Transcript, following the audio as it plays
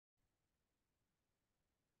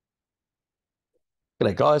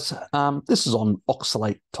G'day guys, this is on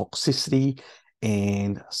oxalate toxicity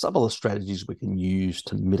and some of the strategies we can use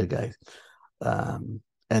to mitigate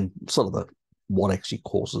and sort of what actually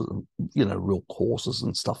causes, real causes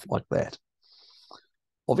and stuff like that.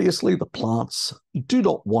 Obviously, the plants do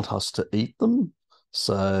not want us to eat them,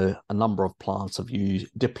 so a number of plants have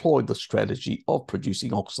deployed the strategy of producing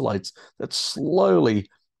oxalates that slowly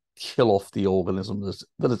kill off the organism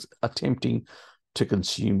that is attempting to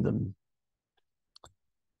consume them.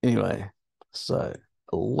 Anyway, so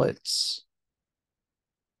let's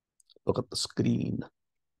look at the screen.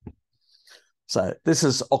 So this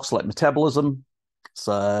is oxalate metabolism.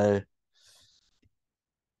 So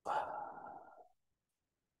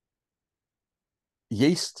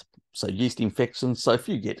yeast, so yeast infections. So if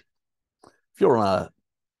you're on a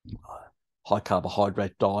high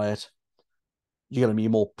carbohydrate diet, you're going to be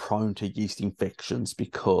more prone to yeast infections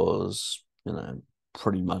because,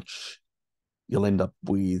 pretty much you'll end up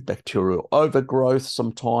with bacterial overgrowth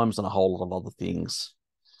sometimes and a whole lot of other things.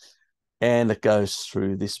 And it goes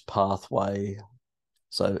through this pathway.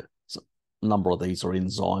 So a number of these are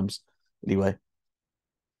enzymes. Anyway,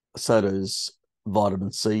 so does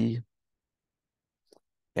vitamin C,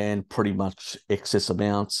 and pretty much excess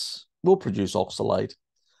amounts will produce oxalate.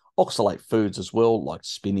 Oxalate foods as well, like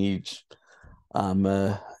spinach, and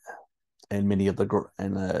many of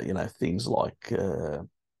the things like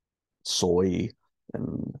soy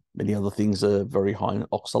and many other things are very high in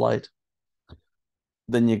oxalate.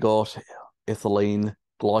 Then you got ethylene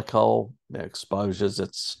glycol exposures.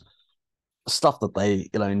 It's stuff that they,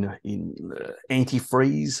 in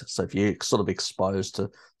antifreeze. So if you're sort of exposed to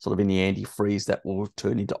sort of any antifreeze, that will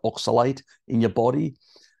turn into oxalate in your body.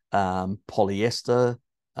 Polyester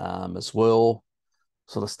as well,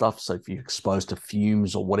 sort of stuff. So if you're exposed to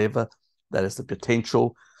fumes or whatever, that is the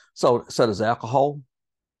potential. So does alcohol.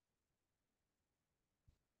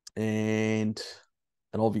 And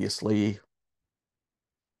obviously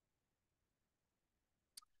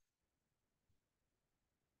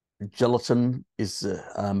gelatin is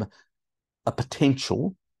a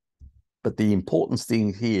potential, but the important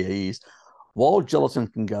thing here is while gelatin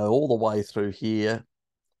can go all the way through here,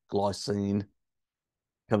 glycine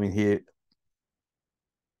coming here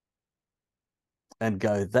and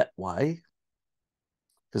go that way,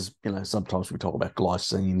 because sometimes we talk about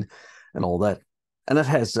glycine and all that, and it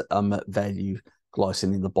has value,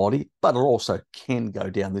 glycine, in the body, but it also can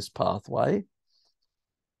go down this pathway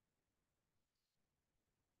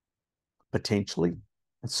potentially,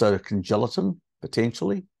 and so can gelatin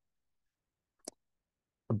potentially.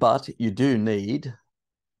 But you do need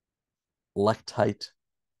lactate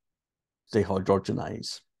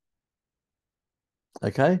dehydrogenase.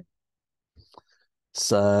 Okay?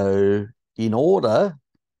 So in order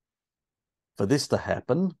for this to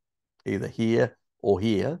happen, either here or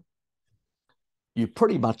here, you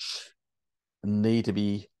pretty much need to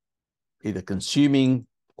be either consuming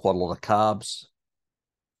quite a lot of carbs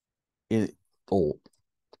or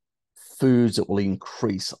foods that will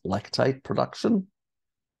increase lactate production,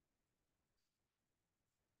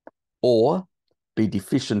 or be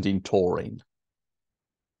deficient in taurine.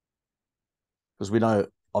 Because we know,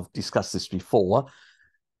 I've discussed this before,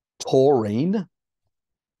 taurine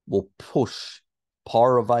will push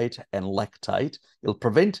pyruvate and lactate. It'll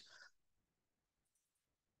prevent,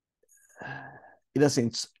 in a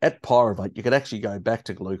sense, at pyruvate, you could actually go back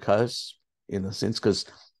to glucose, in a sense, because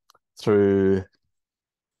through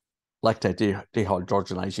lactate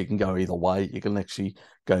dehydrogenase, you can go either way. You can actually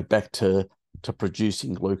go back to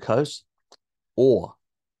producing glucose, or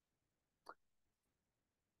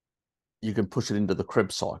you can push it into the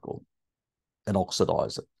Krebs cycle and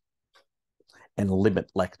oxidize it and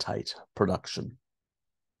limit lactate production.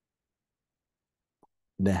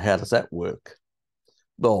 Now, how does that work?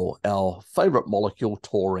 Well, our favorite molecule,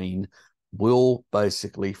 taurine, will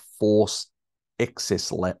basically force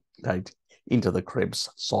excess lactate into the Krebs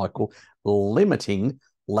cycle, limiting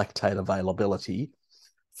lactate availability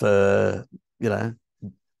for, to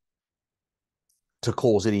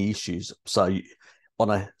cause any issues. So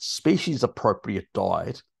on a species-appropriate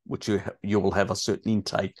diet, which you will have a certain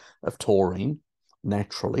intake of taurine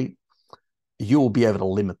naturally, you will be able to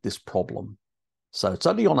limit this problem. So it's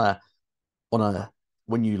only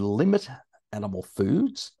when you limit animal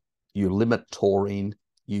foods, you limit taurine,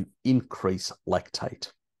 you increase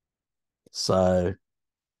lactate. So,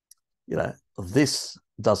 this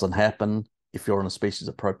doesn't happen if you're on a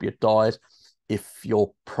species-appropriate diet. If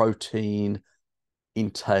your protein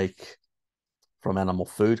intake from animal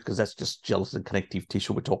food, because that's just gelatin connective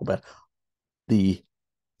tissue, we're talking about the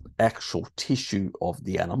actual tissue of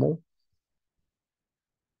the animal.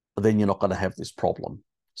 then you're not going to have this problem.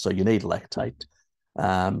 So you need lactate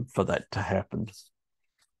for that to happen.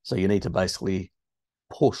 So you need to basically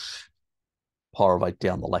push pyruvate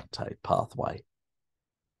down the lactate pathway.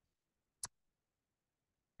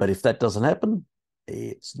 But if that doesn't happen,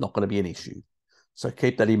 it's not going to be an issue. So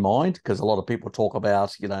keep that in mind, because a lot of people talk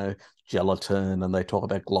about, gelatin, and they talk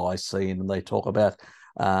about glycine, and they talk about,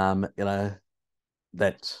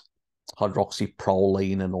 that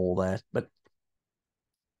hydroxyproline and all that, but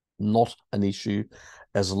not an issue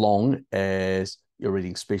as long as you're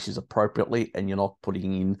eating species appropriately and you're not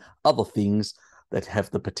putting in other things that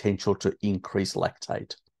have the potential to increase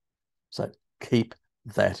lactate. So keep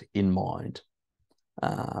that in mind.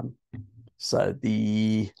 So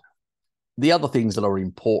the other things that are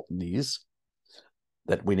important is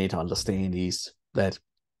that we need to understand is that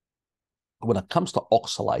when it comes to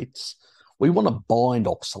oxalates, we want to bind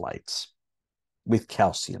oxalates with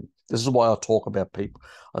calcium. This is why I talk about people.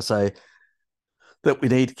 I say that we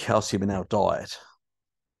need calcium in our diet.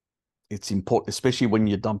 It's important, especially when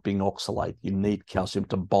you're dumping oxalate. You need calcium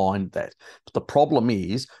to bind that. But the problem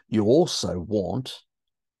is you also want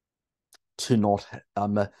to not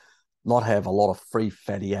have a lot of free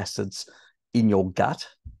fatty acids in your gut.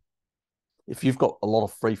 If you've got a lot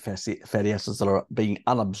of free fatty acids that are being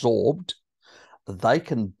unabsorbed, they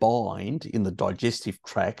can bind in the digestive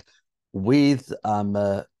tract with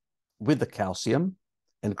the calcium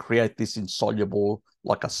and create this insoluble,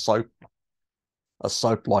 like a soap-like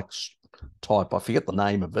type. I forget the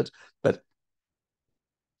name of it, but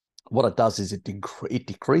what it does is it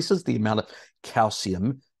decreases the amount of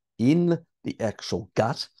calcium in the actual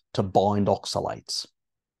gut to bind oxalates,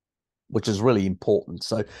 which is really important.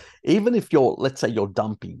 So even if let's say you're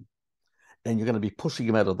dumping and you're going to be pushing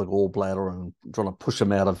them out of the gallbladder and trying to push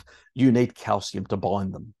them out of, you need calcium to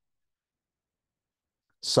bind them.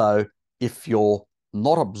 So if you're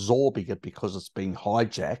not absorbing it because it's being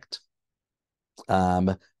hijacked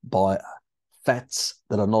by fats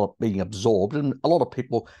that are not being absorbed, and a lot of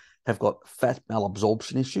people have got fat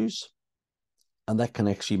malabsorption issues, and that can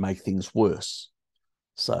actually make things worse.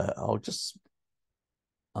 So I'll just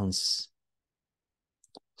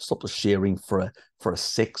stop the sharing for a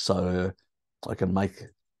sec, so I can make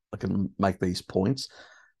these points.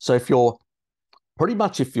 So if you're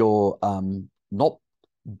not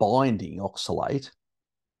binding oxalate,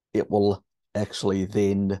 it will actually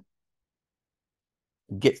then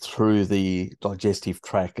get through the digestive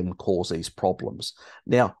tract and cause these problems.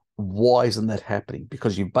 Now, why isn't that happening?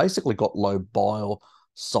 Because you've basically got low bile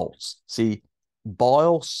salts. See,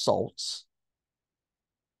 bile salts,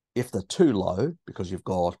 if they're too low, because you've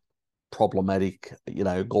got problematic,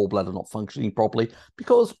 gallbladder not functioning properly,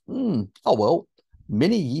 because,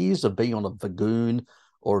 many years of being on a vegan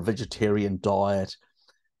or a vegetarian diet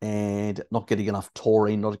and not getting enough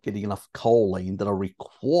taurine, not getting enough choline that are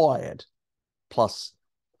required, plus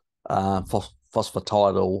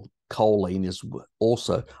phosphatidylcholine is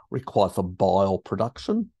also required for bile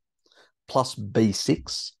production, plus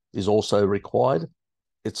B6 is also required.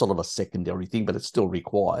 It's sort of a secondary thing, but it's still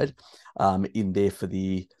required in there for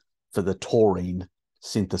the taurine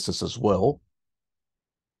synthesis as well.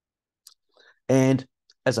 And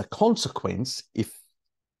as a consequence, if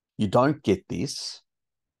you don't get this,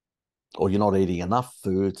 or you're not eating enough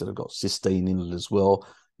foods that have got cysteine in it as well,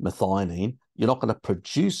 methionine, you're not going to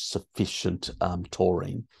produce sufficient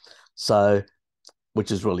taurine. So,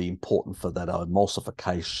 which is really important for that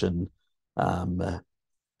emulsification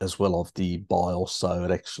as well of the bile. So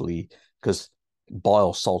it actually, because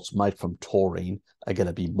bile salts made from taurine are going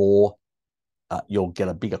to be more, you'll get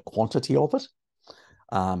a bigger quantity of it.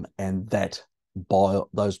 And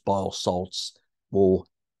those bile salts will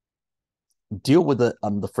deal with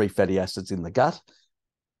the free fatty acids in the gut,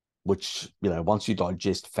 which, once you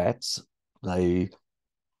digest fats, they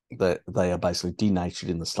are basically denatured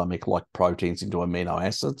in the stomach like proteins into amino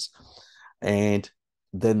acids. And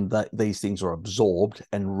then these things are absorbed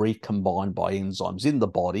and recombined by enzymes in the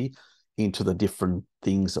body into the different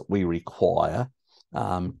things that we require,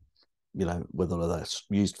 whether that's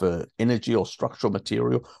used for energy or structural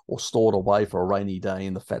material or stored away for a rainy day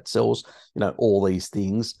in the fat cells. All these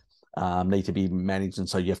things need to be managed, and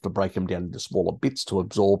so you have to break them down into smaller bits to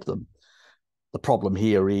absorb them. The problem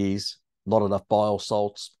here is not enough bile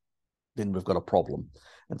salts, then we've got a problem.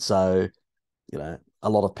 And so, a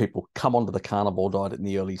lot of people come onto the carnivore diet in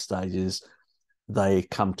the early stages. They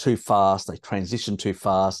come too fast, they transition too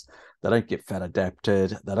fast, they don't get fat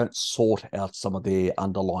adapted, they don't sort out some of their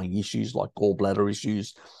underlying issues like gallbladder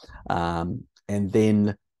issues, and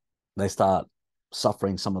then they start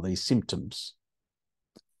suffering some of these symptoms.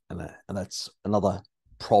 And that's another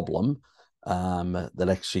problem that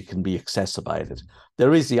actually can be exacerbated.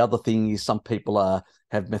 There is the other thing is some people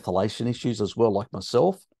have methylation issues as well, like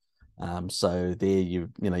myself. So there your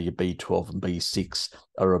B12 and B6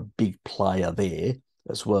 are a big player there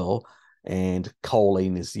as well. And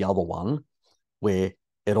choline is the other one where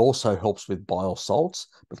it also helps with bile salts,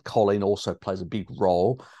 but choline also plays a big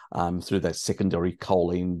role through that secondary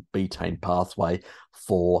choline betaine pathway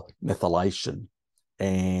for methylation.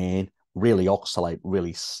 And really, oxalate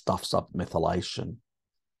really stuffs up methylation,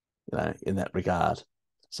 in that regard.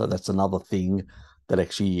 So that's another thing that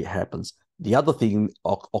actually happens. The other thing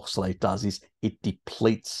oxalate does is it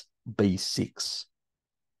depletes B6,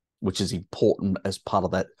 which is important as part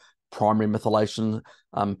of that primary methylation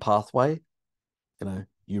pathway.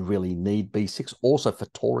 You really need B6. Also for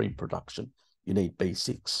taurine production, you need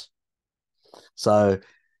B6. So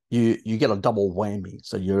you get a double whammy.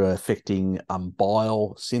 So you're affecting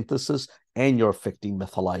bile synthesis and you're affecting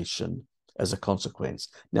methylation as a consequence.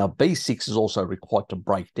 Now, B6 is also required to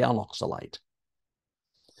break down oxalate.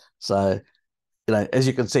 So, as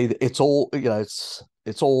you can see, it's all,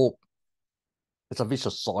 it's a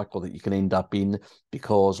vicious cycle that you can end up in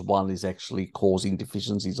because one is actually causing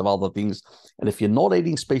deficiencies of other things. And if you're not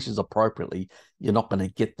eating species appropriately, you're not going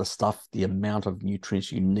to get the amount of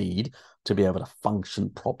nutrients you need to be able to function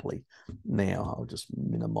properly. Now, I'll just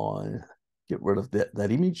minimize, get rid of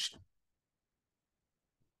that image.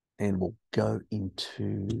 And we'll go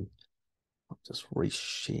into, I'll just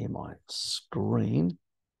reshare my screen.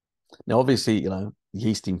 Now, obviously,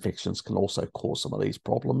 yeast infections can also cause some of these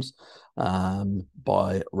problems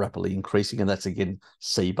by rapidly increasing, and that's again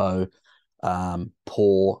SIBO,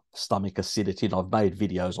 poor stomach acidity. And I've made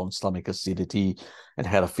videos on stomach acidity and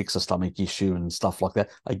how to fix a stomach issue and stuff like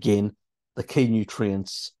that. Again, the key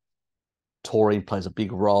nutrients, taurine plays a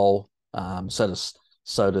big role. So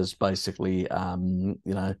does basically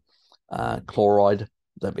chloride.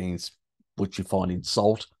 That means which you find in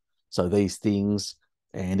salt. So these things,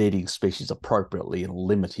 and eating species appropriately and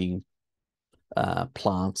limiting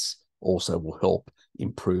plants also will help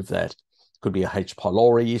improve that. Could be a H.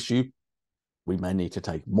 pylori issue. We may need to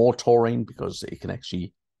take more taurine because it can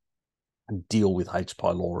actually deal with H.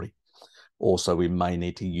 pylori. Also, we may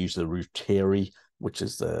need to use the Ruteri, which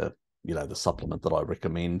is the supplement that I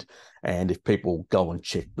recommend. And if people go and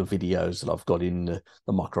check the videos that I've got in the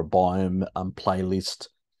microbiome playlist,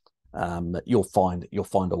 you'll find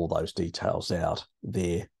all those details out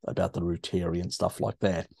there about the Ruteri and stuff like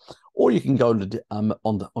that. Or you can go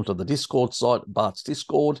onto the Discord site, Bart's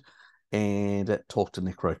Discord, and talk to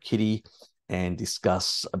NecroKitty and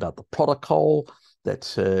discuss about the protocol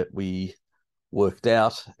that we worked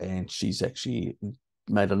out. And she's actually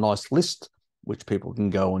made a nice list which people can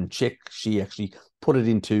go and check. She actually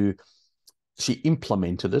she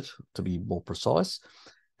implemented it, to be more precise,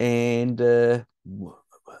 and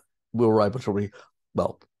we were able to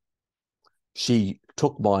she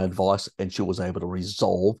took my advice and she was able to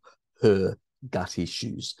resolve her gut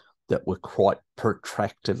issues that were quite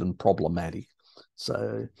protracted and problematic.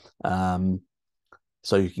 So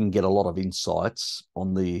you can get a lot of insights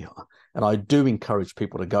and I do encourage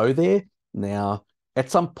people to go there. Now, at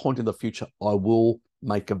some point in the future, I will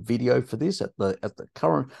make a video for this. At the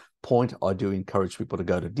current point, I do encourage people to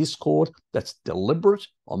go to Discord. That's deliberate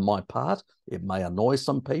on my part. It may annoy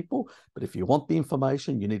some people, but if you want the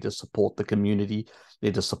information, you need to support the community. You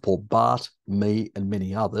need to support Bart, me, and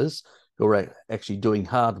many others who are actually doing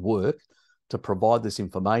hard work to provide this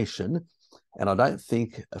information. And I don't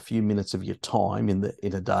think a few minutes of your time in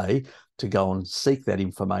a day to go and seek that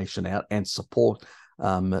information out and support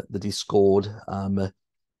the Discord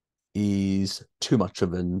is too much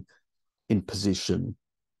of an imposition.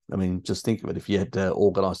 I mean, just think of it. If you had to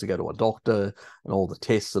organise to go to a doctor and all the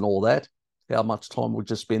tests and all that, how much time would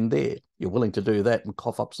you spend there? You're willing to do that and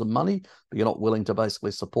cough up some money, but you're not willing to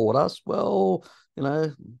basically support us. Well, you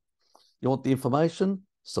want the information?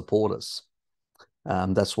 Support us.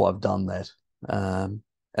 That's why I've done that. And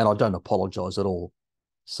I don't apologise at all.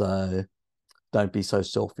 So don't be so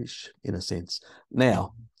selfish in a sense.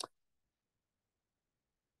 Now,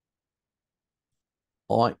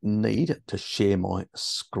 I need to share my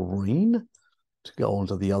screen to go on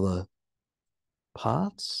to the other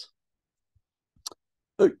parts.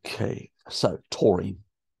 Okay, so taurine.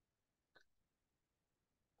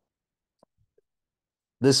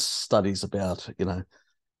 This study's about,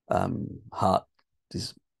 heart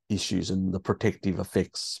issues and the protective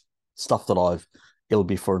effects, stuff that it'll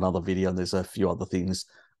be for another video. And there's a few other things,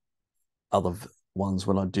 other ones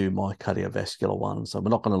when I do my cardiovascular one. So we're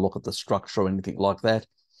not going to look at the structure or anything like that,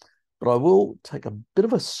 but I will take a bit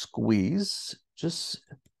of a squeeze just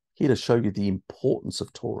here to show you the importance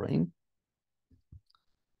of taurine.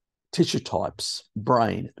 tissue types,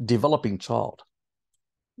 brain, developing child.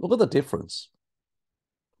 Look at the difference.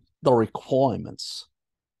 The requirements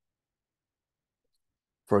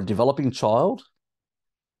for a developing child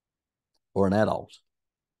or an adult.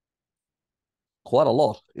 Quite a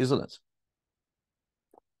lot, isn't it?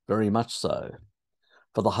 Very much so.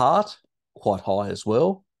 For the heart, quite high as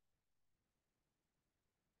well.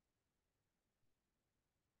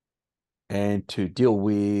 And to deal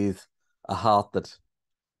with a heart that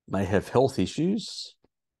may have health issues,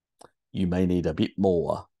 you may need a bit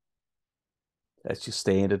more. That's your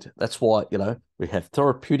standard. That's why, we have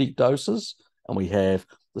therapeutic doses and we have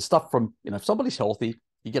the stuff from, if somebody's healthy,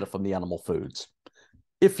 you get it from the animal foods.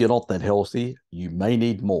 If you're not that healthy, you may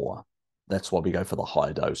need more. That's why we go for the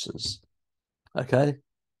high doses. Okay.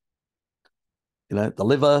 The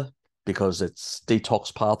liver, because it's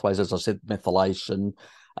detox pathways, as I said, methylation,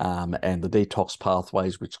 and the detox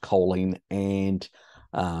pathways, which choline and,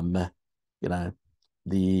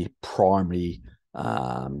 the primary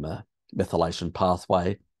methylation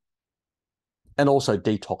pathway, and also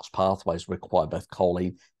detox pathways require both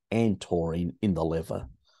choline and taurine in the liver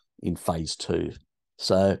in phase 2.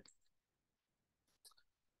 So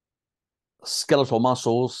skeletal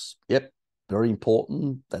muscles, yep, very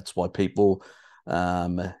important. That's why people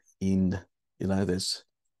there's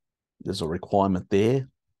a requirement there.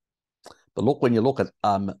 But look, when you look at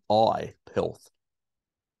eye health,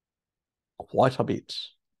 quite a bit.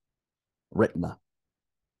 Retina,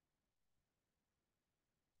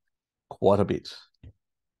 quite a bit.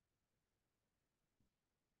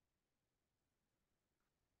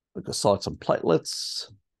 Leukocytes and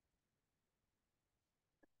platelets.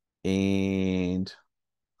 And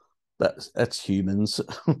that's humans.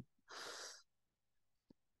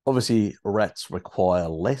 Obviously, rats require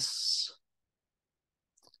less.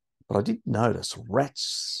 But I did notice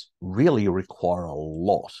rats really require a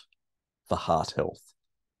lot for heart health.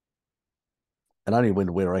 And only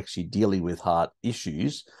when we're actually dealing with heart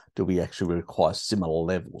issues do we actually require similar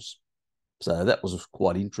levels. So that was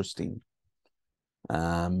quite interesting.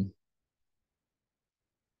 And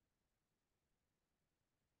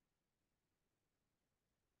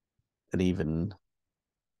even,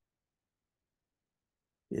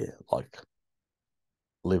 like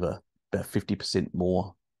liver, about 50%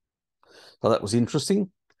 more. So that was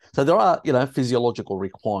interesting. So there are, physiological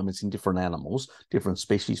requirements in different animals, different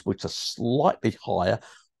species, which are slightly higher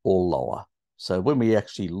or lower. So when we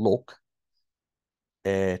actually look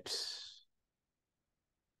at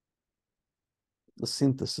the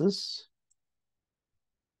synthesis,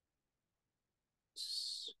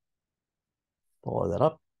 follow that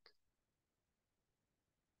up.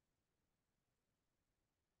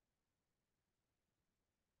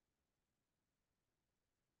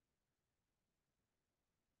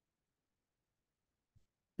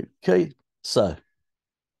 Okay, so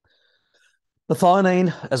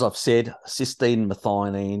methionine, as I've said, cysteine,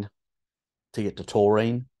 methionine to get to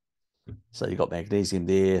taurine. So you've got magnesium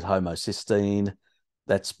there, homocysteine.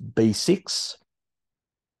 That's B6.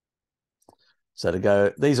 So to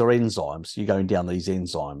go, these are enzymes. You're going down these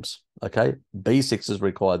enzymes. Okay, B6 is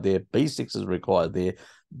required there. B6 is required there.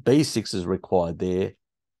 B6 is required there.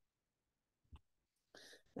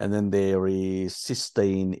 And then there is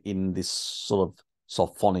cysteine in this sort of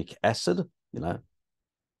sulfonic acid,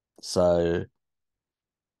 So,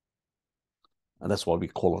 and that's why we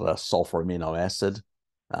call it a sulfur amino acid,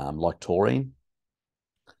 like taurine.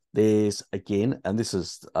 There's, again, and this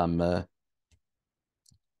is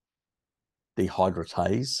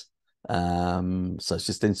dehydratase. So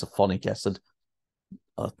cysteine sulfonic acid,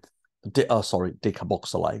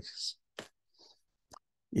 decarboxylase.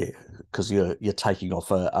 Yeah, because you're taking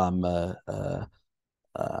off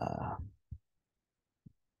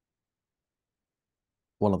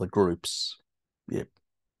one of the groups. Yep.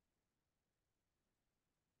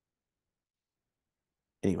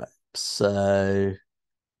 Anyway, so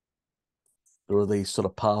there are these sort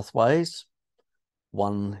of pathways.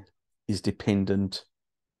 One is dependent,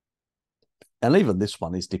 and even this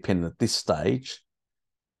one is dependent at this stage,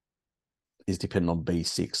 is dependent on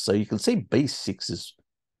B6. So you can see B6 is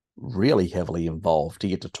really heavily involved to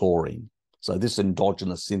get to taurine. So this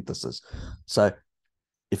endogenous synthesis. So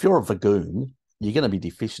if you're a vagoon, you're going to be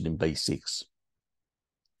deficient in B6.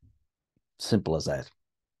 Simple as that.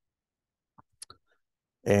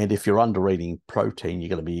 And if you're under eating protein,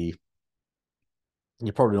 you're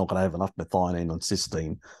probably not going to have enough methionine and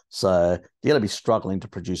cysteine. So you're going to be struggling to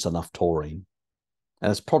produce enough taurine.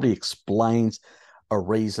 And it probably explains a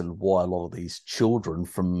reason why a lot of these children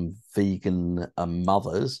from vegan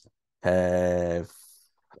mothers have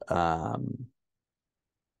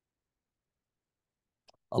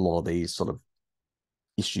a lot of these sort of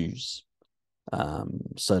issues,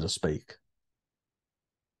 so to speak.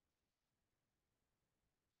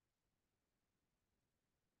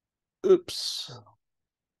 Oops.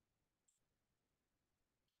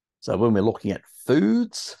 So when we're looking at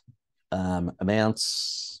foods,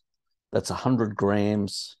 amounts, that's 100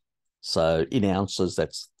 grams. So in ounces,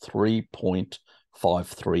 that's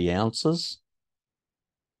 3.53 ounces.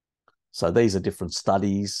 So these are different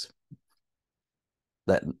studies.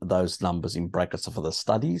 That those numbers in brackets are for the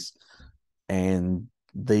studies, and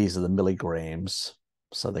these are the milligrams.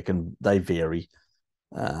 So they vary.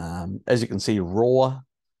 As you can see, raw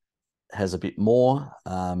has a bit more.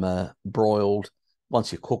 Broiled,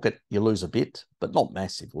 once you cook it, you lose a bit, but not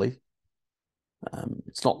massively.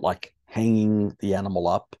 It's not like hanging the animal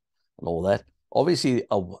up and all that. Obviously,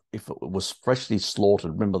 if it was freshly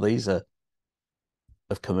slaughtered, remember these are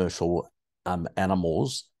of commercial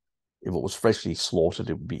animals. If it was freshly slaughtered,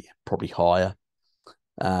 it would be probably higher.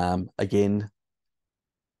 Again,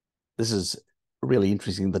 this is really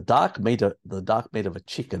interesting. The dark meat of a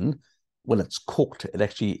chicken, when it's cooked, it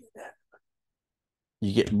actually,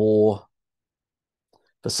 you get more.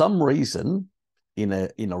 For some reason, in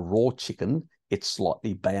a raw chicken, it's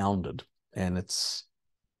slightly bounded, and it's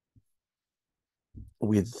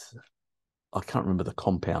with, I can't remember the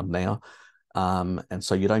compound now, and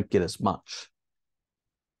so you don't get as much,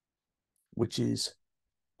 which is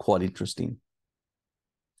quite interesting.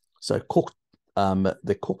 So cooked,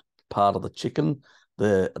 the cooked part of the chicken,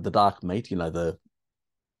 the dark meat, your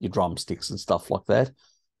drumsticks and stuff like that,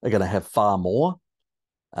 are going to have far more.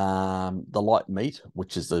 The light meat,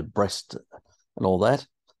 which is the breast and all that,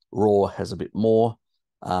 raw has a bit more.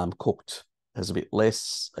 Cooked has a bit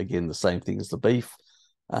less. Again, the same thing as the beef.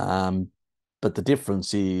 But the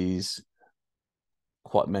difference is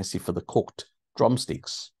quite massive for the cooked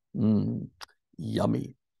drumsticks.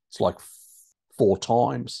 Yummy. It's like 4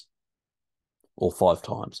 times or 5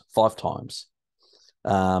 times, 5 times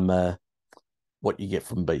what you get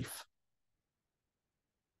from beef.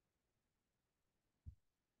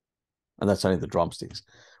 And that's only the drumsticks.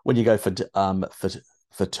 When you go for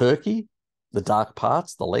turkey, the dark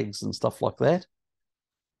parts, the legs and stuff like that,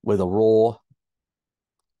 whether raw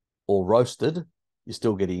or roasted, you're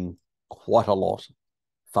still getting quite a lot,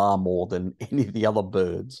 far more than any of the other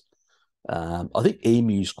birds. I think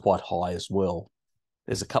emu's quite high as well.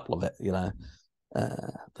 There's a couple of that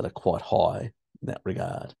are quite high in that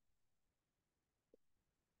regard.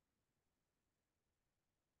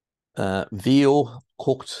 Veal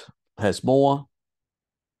cooked has more.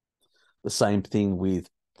 The same thing with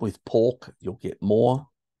pork, you'll get more.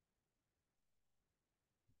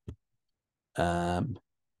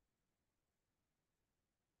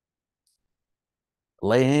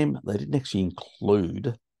 Lamb, they didn't actually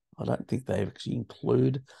include. I don't think they actually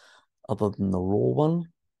include, other than the raw one.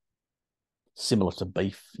 Similar to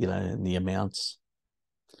beef, in the amounts.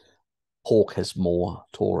 Pork has more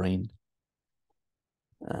taurine.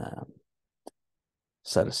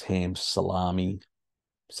 So does ham, salami.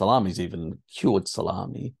 Salami's even cured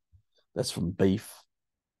salami. That's from beef.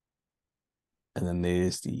 And then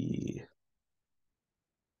there's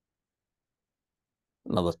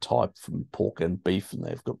another type from pork and beef, and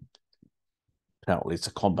they've got, apparently it's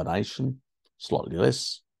a combination, slightly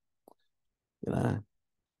less.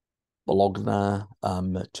 Bologna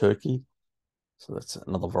turkey. So that's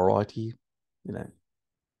another variety.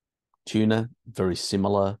 Tuna, very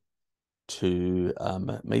similar to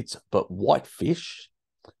meats, but whitefish,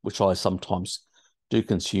 which I sometimes do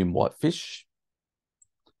consume whitefish,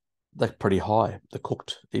 they're pretty high. They're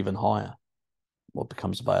cooked even higher, what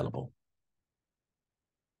becomes available.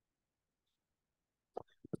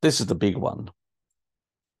 But this is the big one.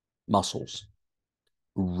 Mussels,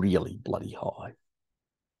 really bloody high.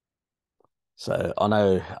 So I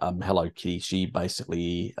know Hello Kitty, she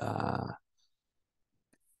basically, I've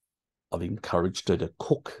encouraged her to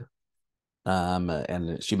cook,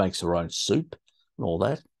 and she makes her own soup and all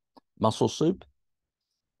that, mussel soup,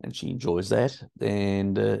 and she enjoys that.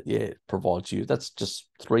 And it provides you, that's just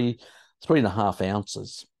 3.5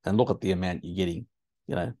 ounces. And look at the amount you're getting,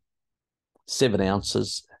 7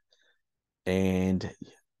 ounces, and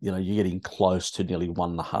you're getting close to nearly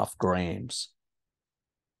 1.5 grams.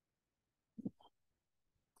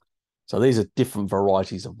 So these are different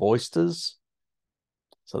varieties of oysters.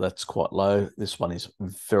 So that's quite low. This one is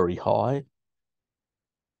very high,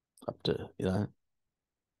 up to,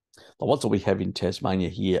 the ones that we have in Tasmania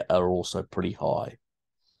here are also pretty high,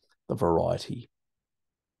 the variety.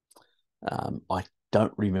 I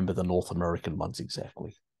don't remember the North American ones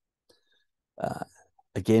exactly.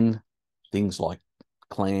 Again, things like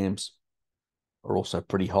clams, are also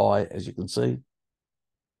pretty high, as you can see.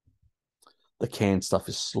 The canned stuff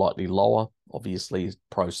is slightly lower. Obviously,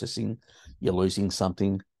 processing, you're losing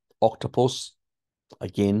something. Octopus,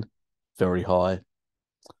 again, very high.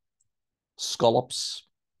 Scallops,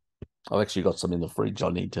 I've actually got some in the fridge. I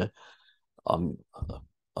need to, I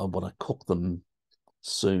want to cook them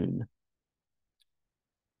soon.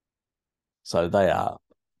 So they are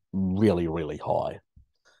really, really high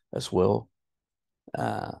as well.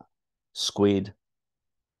 Squid,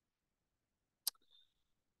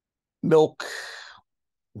 milk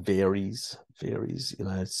varies. You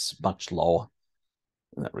know, it's much lower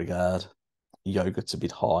in that regard. Yogurt's a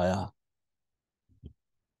bit higher.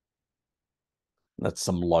 That's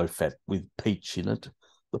some low fat with peach in it.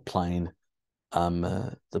 The plain,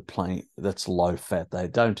 that's low fat. They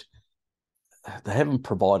haven't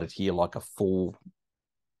provided here like a full.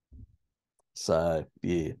 So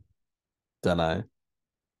yeah, don't know.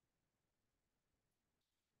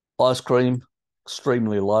 Ice cream,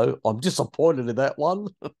 extremely low. I'm disappointed in that one.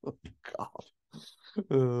 God.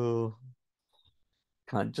 Oh,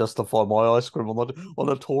 can't justify my ice cream on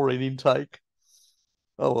a taurine intake.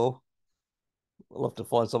 Oh well, I'll have to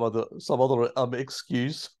find some other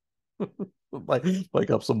excuse.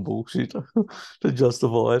 make up some bullshit to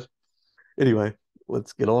justify it. Anyway,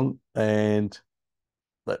 let's get on. And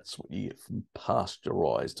that's what you get from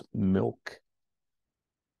pasteurized milk.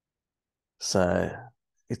 So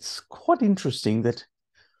it's quite interesting that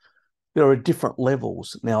there are different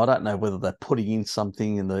levels. Now, I don't know whether they're putting in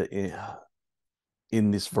something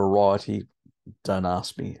in this variety. Don't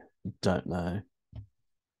ask me. Don't know.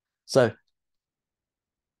 So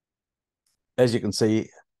as you can see,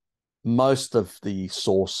 most of the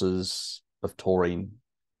sources of taurine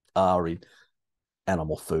are in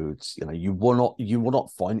animal foods. You know, you will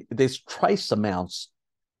not find, there's trace amounts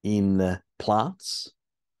in plants,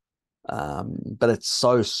 but it's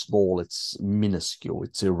so small, it's minuscule,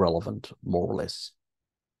 it's irrelevant, more or less.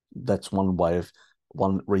 That's one way of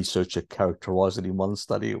one researcher characterized it in one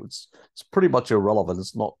study. It's pretty much irrelevant.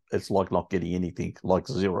 It's like not getting anything, like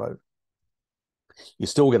zero. You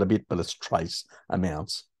still get a bit, but it's trace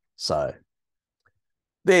amounts. So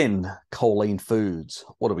then choline foods,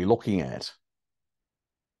 what are we looking at?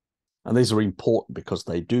 And these are important because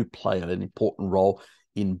they do play an important role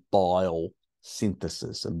in bile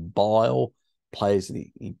synthesis. And bile plays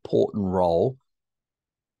an important role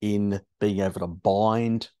in being able to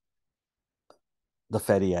bind the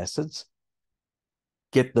fatty acids,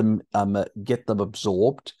 get them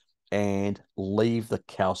absorbed, and leave the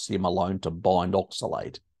calcium alone to bind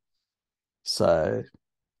oxalate. So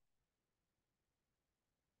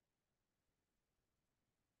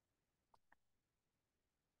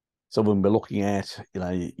when we're looking at, you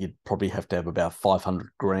know, you'd probably have to have about 500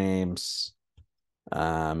 grams,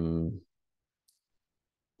 or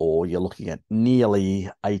you're looking at nearly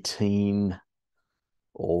 18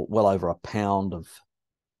 or well over a pound of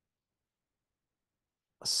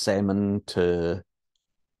salmon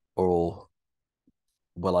or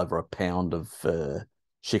well over a pound of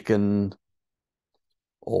chicken,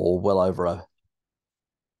 or well over a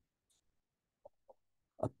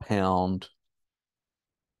pound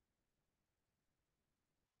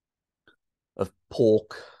of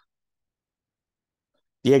pork.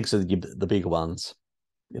 The eggs are the bigger ones,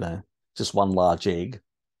 you know, just one large egg.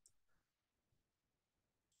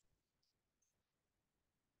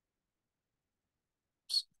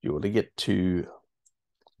 You were to get to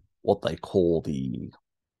what they call the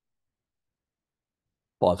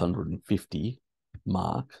 550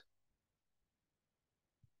 mark,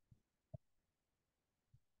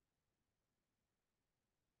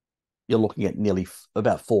 you're looking at nearly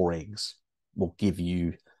about 4 eggs will give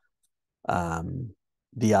you the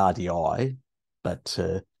RDI, but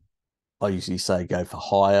I usually say go for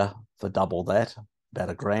higher, for double that,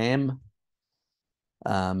 about a gram.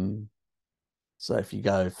 So if you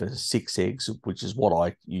go for 6 eggs, which is what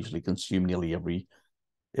I usually consume nearly every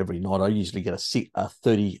night, I usually get a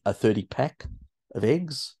 30 pack of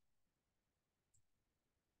eggs.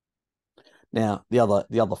 Now the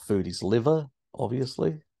other food is liver,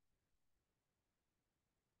 obviously.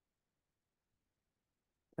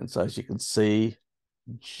 And so as you can see,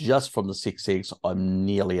 just from the 6 eggs, I'm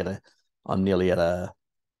nearly at a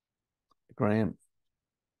gram.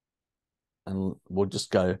 And we'll just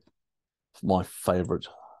go for my favorite,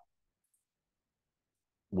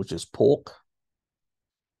 which is pork,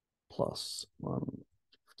 plus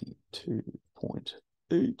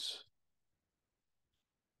 152.8.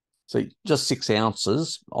 So just 6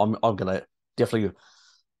 ounces. I'm gonna definitely,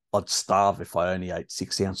 I'd starve if I only ate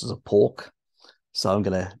 6 ounces of pork. So I'm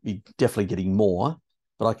gonna be definitely getting more,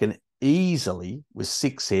 but I can easily with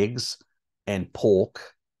 6 eggs and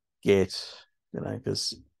pork get,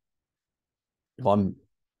 because if I'm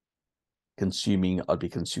consuming, I'd be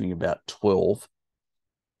consuming about 12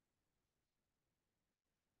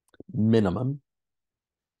 minimum.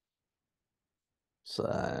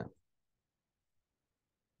 So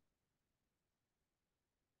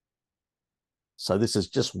this is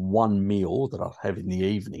just one meal that I'll have in the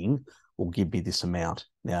evening will give me this amount.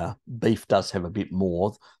 Now, beef does have a bit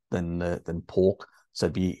more than pork, so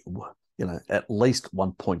it'd be, at least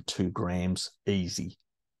 1.2 grams easy.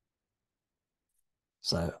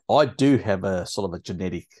 So I do have a sort of a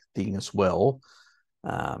genetic thing as well.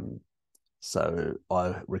 So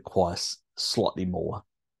I require slightly more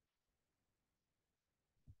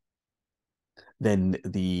than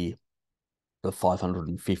the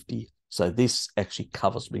 550. So this actually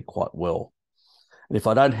covers me quite well. And if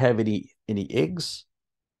I don't have any eggs,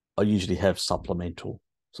 I usually have supplemental.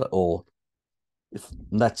 So, or if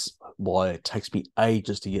that's why it takes me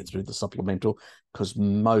ages to get through the supplemental, because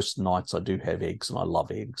most nights I do have eggs and I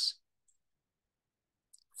love eggs.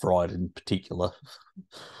 Fried in particular.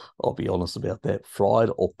 I'll be honest about that. Fried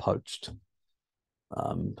or poached.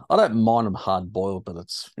 I don't mind them hard boiled, but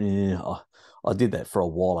it's, I did that for a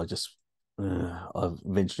while.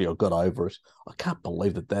 Eventually I got over it. I can't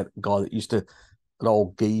believe that guy that used to, an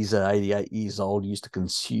old geezer, 88 years old, used to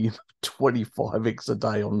consume 25 eggs a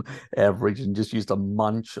day on average and just used to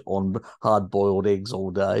munch on hard-boiled eggs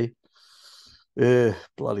all day. Yeah,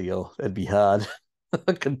 bloody hell, that'd be hard.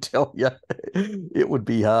 I can tell you, it would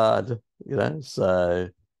be hard, So,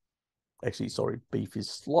 actually, sorry, beef is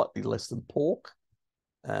slightly less than pork.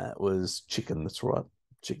 It was chicken, that's right.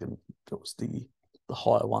 Chicken, that was the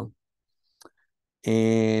higher one.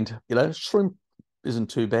 And, shrimp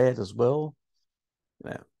isn't too bad as well.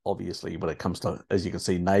 Obviously, when it comes to, as you can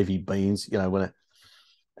see, navy beans,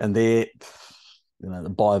 and they're, the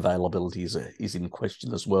bioavailability is in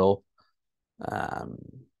question as well.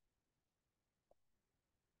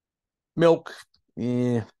 Milk,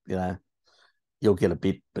 yeah, you'll get a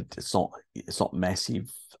bit, but it's not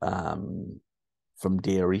massive from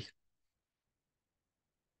dairy.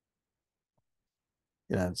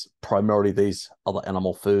 It's primarily these other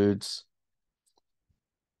animal foods,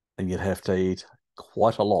 and you'd have to eat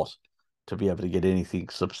quite a lot to be able to get anything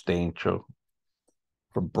substantial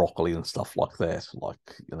from broccoli and stuff like that. Like,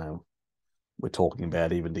 we're talking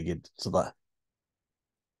about even to get to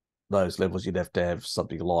those levels, you'd have to have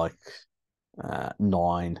something like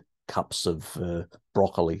 9 cups of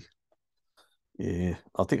broccoli. Yeah,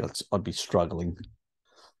 I think I'd be struggling,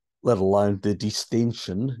 let alone the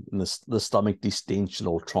distension in the stomach distension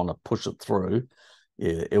or trying to push it through.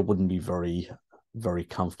 Yeah, it wouldn't be very, very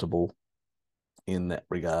comfortable in that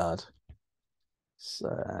regard. So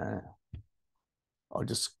I'll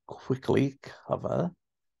just quickly cover.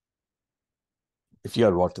 If you go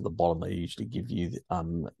right to the bottom, they usually give you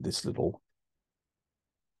this little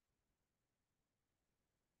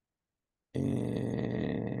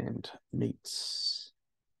and meats.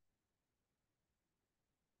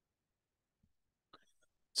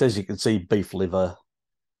 So as you can see, beef liver.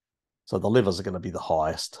 So the livers are going to be the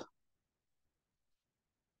highest.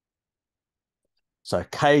 So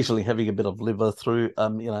occasionally having a bit of liver through, I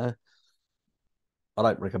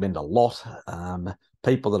don't recommend a lot.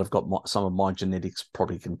 People that have got some of my genetics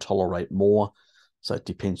probably can tolerate more. So it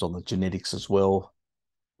depends on the genetics as well.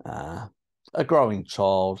 A growing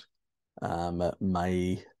child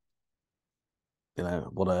may,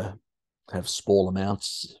 want to have small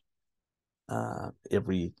amounts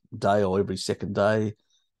every day or every second day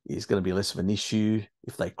is going to be less of an issue.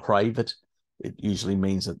 If they crave it, it usually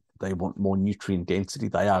means that they want more nutrient density.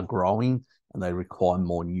 They are growing and they require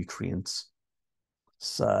more nutrients.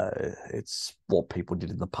 So it's what people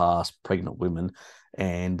did in the past, pregnant women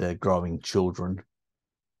and growing children.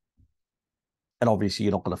 And obviously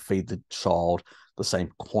you're not going to feed the child the same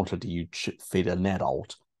quantity you'd feed an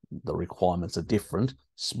adult. The requirements are different,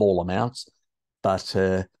 small amounts, but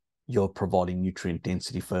you're providing nutrient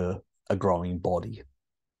density for a growing body.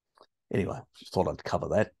 Anyway, just thought I'd cover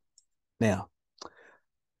that. Now,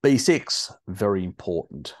 B6, very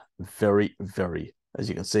important. Very, very. As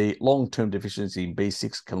you can see, long-term deficiency in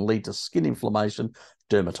B6 can lead to skin inflammation,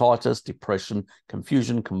 dermatitis, depression,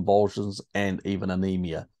 confusion, convulsions, and even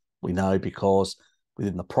anemia. We know because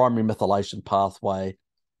within the primary methylation pathway,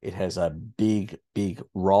 it has a big, big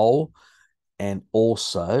role. And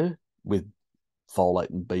also with folate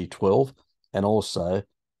and B12, and also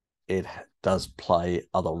it does play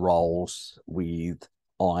other roles with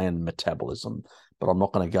iron metabolism. But I'm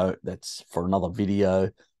not going to go, that's for another video.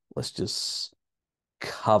 Let's just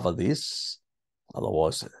cover this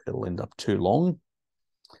Otherwise, it'll end up too long.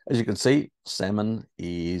 As you can see, salmon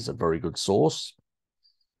is a very good source,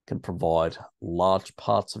 can provide large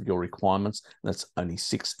parts of your requirements. That's only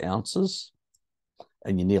 6 ounces,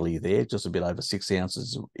 and you're nearly there. Just a bit over 6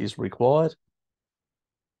 ounces is required.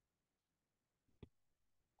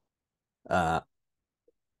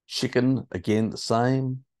 Chicken, again, the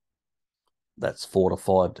same. That's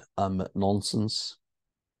fortified nonsense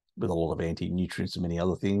with a lot of anti-nutrients and many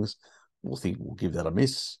other things. We'll give that a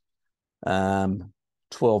miss.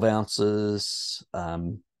 12 ounces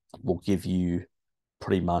will give you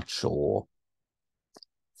pretty much, or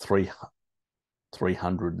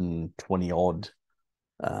 320 odd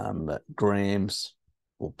grams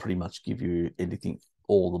will pretty much give you anything,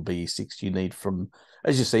 all the B6 you need from,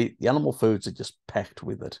 as you see, the animal foods are just packed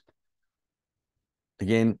with it.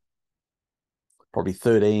 Again, probably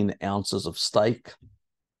 13 ounces of steak,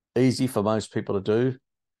 easy for most people to do.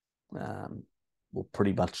 Will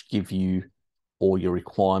pretty much give you all your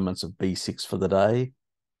requirements of B6 for the day.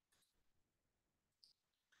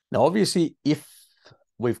 Now, obviously, if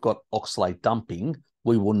we've got oxalate dumping,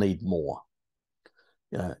 we will need more.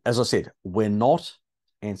 As I said, we're not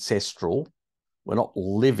ancestral. We're not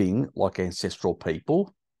living like ancestral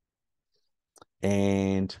people.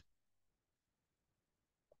 And,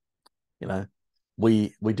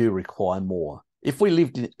 we do require more. If we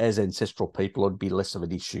lived as ancestral people, it'd be less of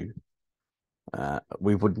an issue.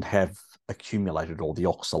 We wouldn't have accumulated all the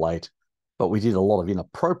oxalate, but we did a lot of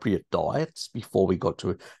inappropriate diets before we got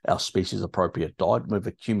to our species appropriate diet. We've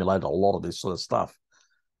accumulated a lot of this sort of stuff.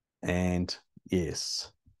 And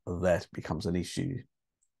yes, that becomes an issue.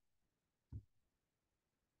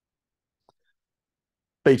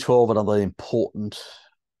 B12, another important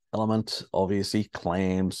element, obviously,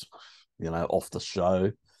 clams, off the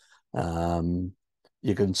show.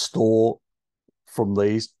 You can store from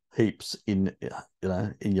these heaps in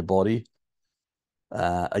your body.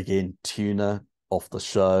 Again, tuna, off the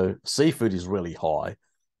show. Seafood is really high.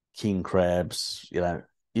 King crabs, you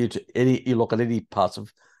look at any parts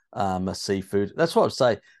of seafood. That's what I would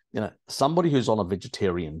say. Somebody who's on a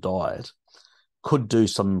vegetarian diet could do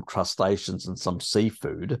some crustaceans and some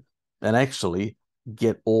seafood and actually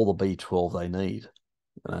get all the B12 they need.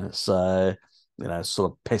 So,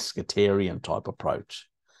 sort of pescatarian type approach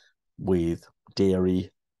with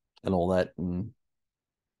dairy and all that. And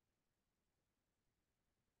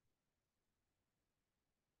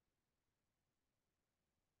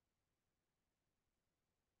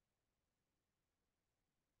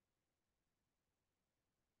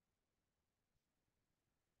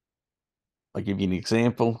I'll give you an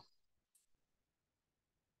example.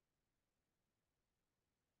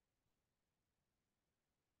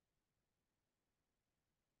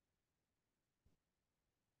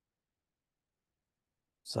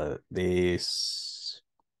 So there's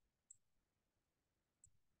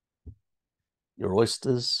your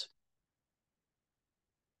oysters.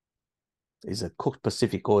 These are cooked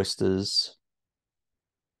Pacific oysters.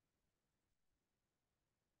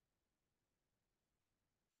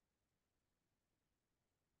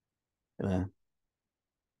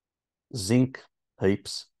 Zinc,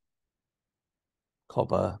 heaps.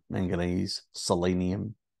 Copper, manganese,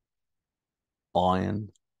 selenium, iron,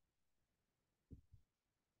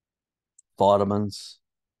 vitamins.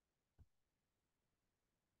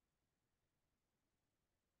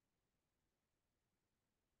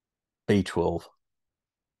 B12.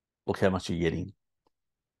 Look how much you're getting.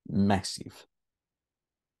 Massive.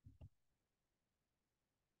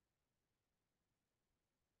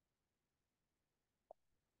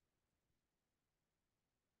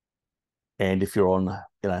 And if you're on,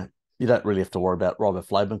 you don't really have to worry about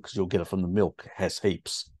riboflavin because you'll get it from the milk. It has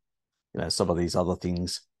heaps. Some of these other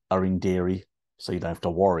things are in dairy, so you don't have to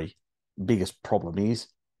worry. Biggest problem is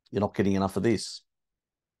you're not getting enough of this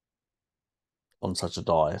on such a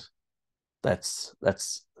diet. That's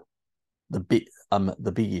the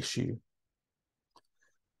big issue.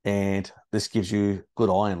 And this gives you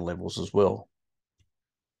good iron levels as well.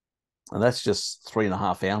 And that's just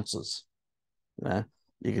 3.5 ounces.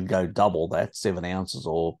 You can go double that, 7 ounces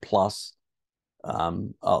or plus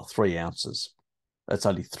 3 ounces. That's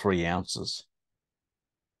only 3 ounces.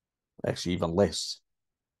 Actually, even less.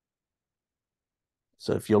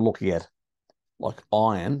 So if you're looking at like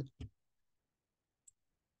iron,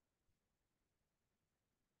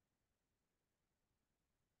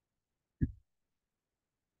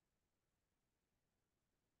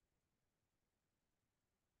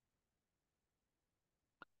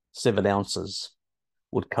 seven ounces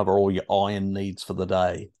would cover all your iron needs for the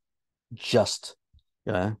day. Just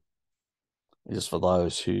for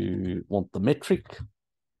those who want the metric.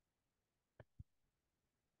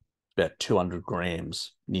 about 200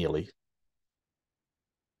 grams nearly.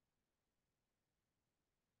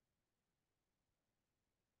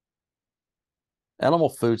 Animal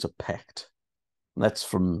foods are packed. And that's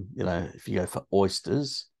from, if you go for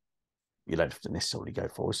oysters, you don't have to necessarily go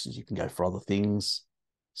for oysters. You can go for other things.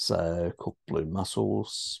 So cooked blue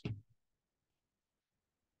mussels.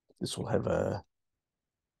 This will have a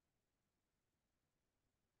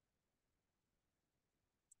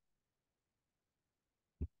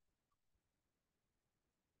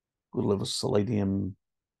good level of selenium.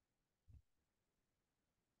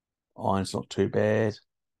 Iron's not too bad.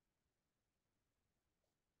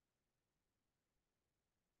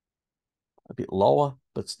 A bit lower,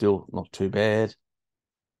 but still not too bad.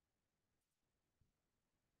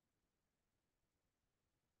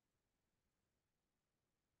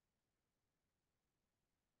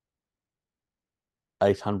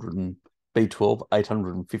 B12,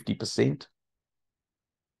 850%.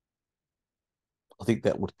 I think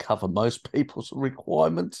that would cover most people's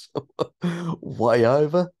requirements. Way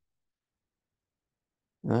over.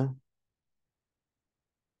 And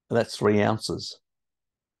that's 3 ounces.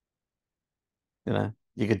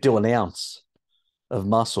 You could do an ounce of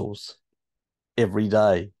mussels every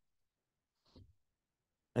day,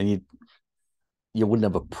 and you wouldn't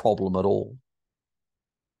have a problem at all.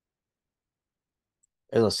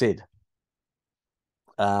 As I said,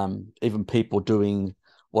 even people doing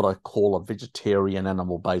what I call a vegetarian,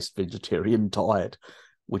 animal-based vegetarian diet,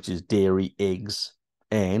 which is dairy, eggs,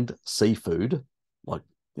 and seafood. Like,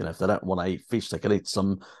 if they don't want to eat fish, they can eat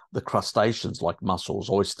the crustaceans like mussels,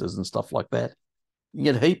 oysters, and stuff like that. You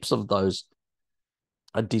get heaps of those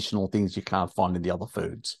additional things you can't find in the other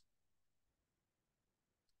foods.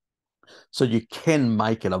 So you can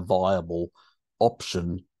make it a viable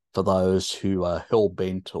option for those who are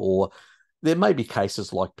hell-bent, or there may be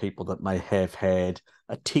cases like people that may have had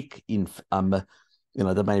a tick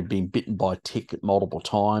they may have been bitten by a tick multiple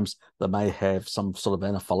times. They may have some sort of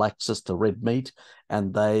anaphylaxis to red meat,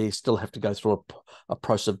 and they still have to go through a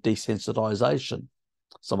process of desensitization.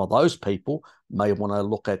 Some of those people may want to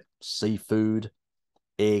look at seafood,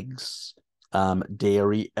 eggs,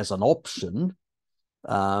 dairy as an option,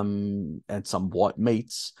 and some white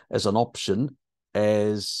meats as an option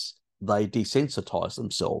as they desensitize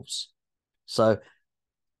themselves. So,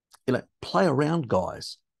 play around,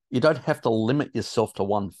 guys. You don't have to limit yourself to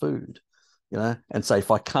one food, and say,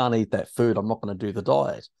 if I can't eat that food, I'm not going to do the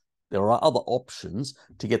diet. There are other options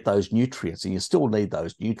to get those nutrients, and you still need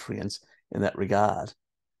those nutrients in that regard.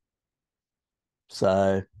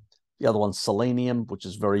 So the other one's selenium, which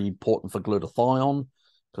is very important for glutathione,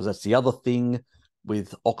 because that's the other thing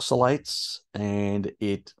with oxalates, and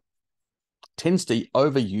it tends to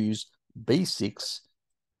overuse B6,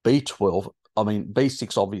 B12. I mean,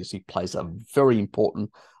 B6 obviously plays a very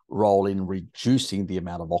important role in reducing the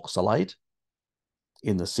amount of oxalate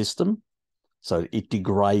in the system, so it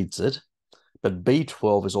degrades it. But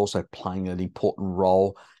B12 is also playing an important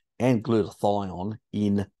role, and glutathione,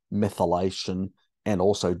 in methylation and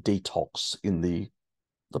also detox in the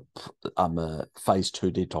phase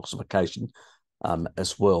 2 detoxification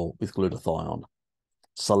as well with glutathione.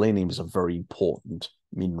 Selenium is a very important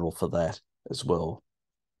mineral for that as well.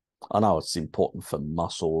 I know it's important for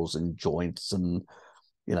muscles and joints and,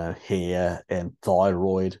 hair and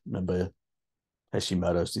thyroid. Remember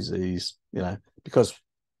Hashimoto's disease, because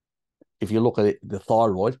if you look at it, the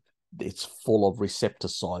thyroid, it's full of receptor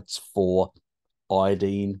sites for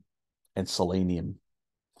iodine and selenium.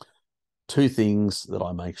 2 things that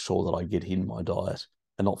I make sure that I get in my diet,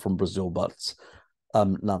 and not from Brazil, but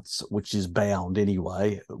nuts, which is bound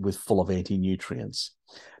anyway with full of anti-nutrients.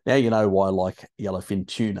 Now you know why I like yellowfin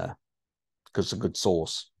tuna, because it's a good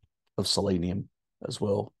source of selenium as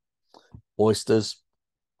well. Oysters,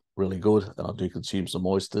 really good, and I do consume some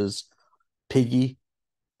oysters. Piggy,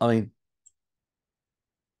 I mean,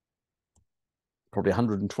 probably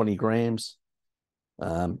 120 grams.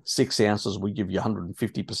 6 ounces will give you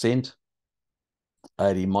 150%.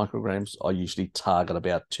 80 micrograms. I usually target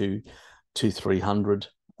about 300.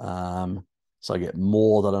 So I get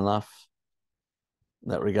more than enough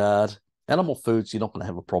in that regard. Animal foods, you're not going to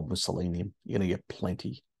have a problem with selenium. You're going to get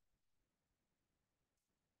plenty.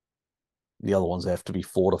 The other ones have to be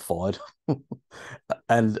fortified.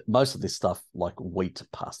 And most of this stuff, like wheat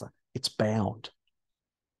pasta, it's bound.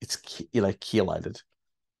 It's, chelated.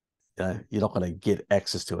 You're not going to get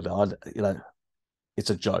access to it. It's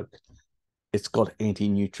a joke. It's got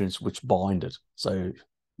anti-nutrients which bind it, so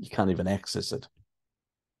you can't even access it.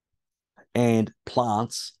 And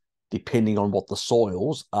plants, depending on what the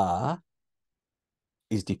soils are,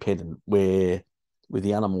 is dependent. Where, With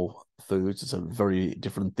the animal foods, it's a very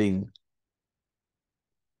different thing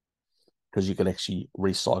because you can actually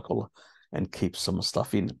recycle and keep some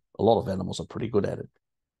stuff in. A lot of animals are pretty good at it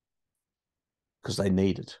because they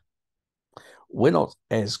need it. We're not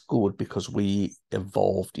as good because we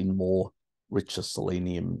evolved in more richer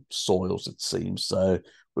selenium soils, it seems. So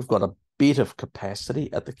we've got a bit of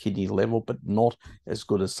capacity at the kidney level, but not as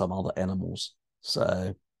good as some other animals.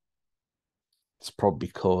 So it's probably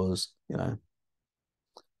because, you know,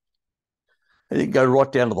 and you can go right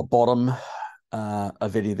down to the bottom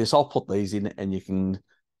of any of this. I'll put these in and you can,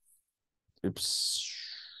 oops,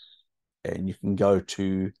 and you can go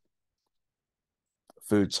to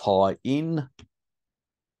foods high in.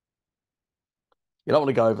 You don't want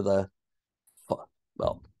to go over the,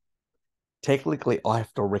 well, technically I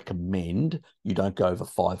have to recommend you don't go over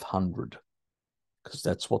 500 because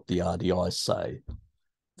that's what the RDIs say,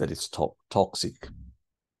 that it's toxic.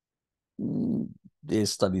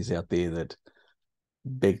 There's studies out there that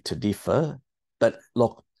beg to differ, but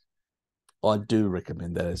look, I do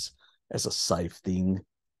recommend that as a safe thing.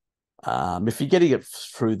 If you're getting it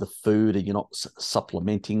through the food and you're not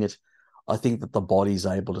supplementing it, I think that the body's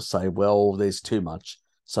able to say, well, there's too much.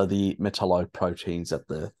 So the metalloproteins at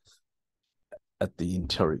the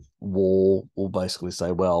interior wall will basically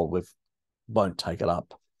say, well, we won't take it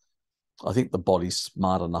up. I think the body's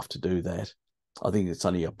smart enough to do that. I think it's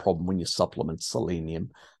only a problem when you supplement selenium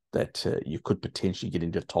that you could potentially get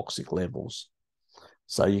into toxic levels.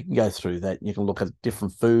 So you can go through that and you can look at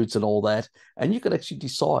different foods and all that, and you can actually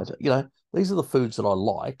decide, you know, these are the foods that I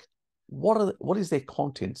like. What is their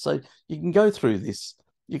content? So you can go through this.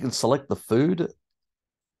 You can select the food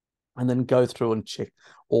and then go through and check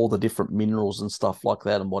all the different minerals and stuff like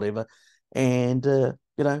that and whatever, and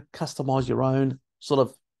you know, customize your own sort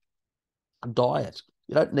of diet.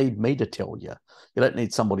 You don't need me to tell you. You don't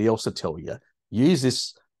need somebody else to tell you. Use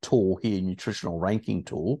this tool here, nutritional ranking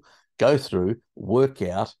tool. Go through, work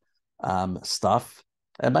out stuff,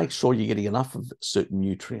 and make sure you're getting enough of certain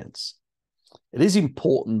nutrients. It is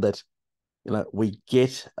important that, you know, we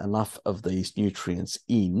get enough of these nutrients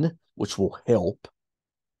in, which will help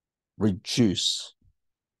reduce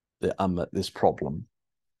the this problem.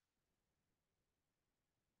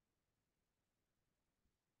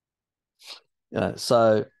 You know,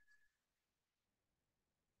 so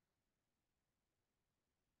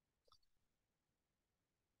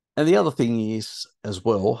and the other thing is as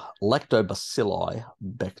well, lactobacilli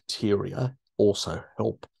bacteria also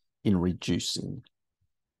help in reducing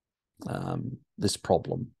this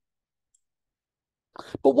problem.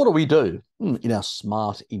 But what do we do in our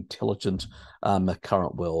smart, intelligent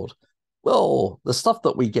current world? Well, the stuff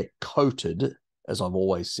that we get coated, as I've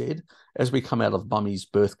always said, as we come out of mummy's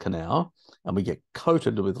birth canal and we get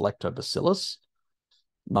coated with lactobacillus,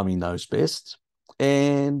 mummy knows best.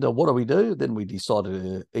 And what do? Then we decide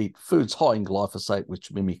to eat foods high in glyphosate,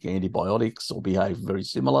 which mimic antibiotics or behave very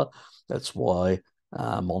similar. That's why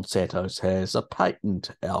Monsanto has a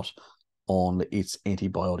patent out on its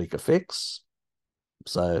antibiotic effects.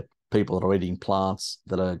 So people that are eating plants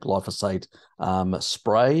that are glyphosate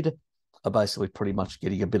sprayed are basically pretty much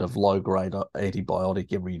getting a bit of low-grade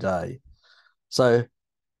antibiotic every day. So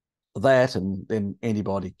that and then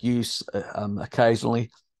antibiotic use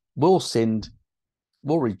occasionally will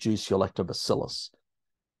reduce your lactobacillus,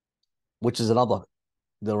 which is another.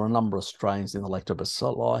 There are a number of strains in the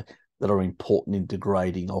lactobacilli that are important in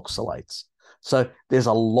degrading oxalates. So there's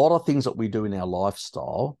a lot of things that we do in our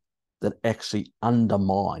lifestyle that actually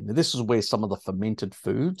undermine. And this is where some of the fermented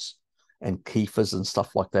foods and kefirs and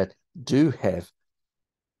stuff like that do have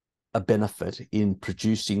a benefit in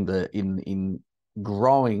producing in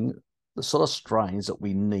growing the sort of strains that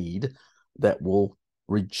we need that will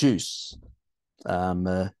reduce a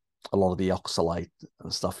lot of the oxalate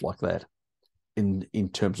and stuff like that in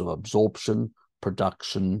terms of absorption,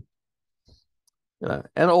 production, you know,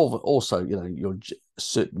 and also, you know, your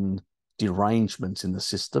certain derangements in the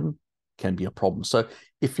system can be a problem. So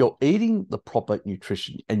if you're eating the proper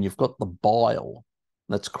nutrition and you've got the bile,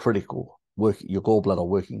 that's critical, your gallbladder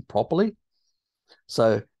working properly.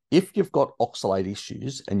 So if you've got oxalate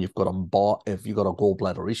issues and you've got if you've got a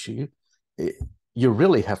gallbladder issue, you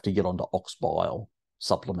really have to get onto ox bile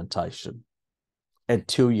supplementation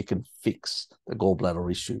until you can fix the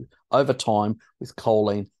gallbladder issue. Over time, with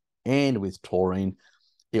choline and with taurine,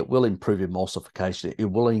 it will improve emulsification.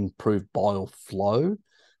 It will improve bile flow,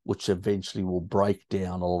 which eventually will break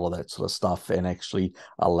down a lot of that sort of stuff and actually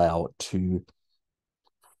allow it to,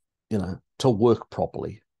 you know, to work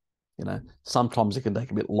properly. You know, sometimes it can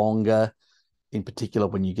take a bit longer, in particular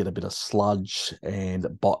when you get a bit of sludge and,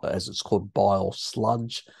 as it's called, bile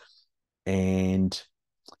sludge. And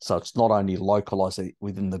so it's not only localized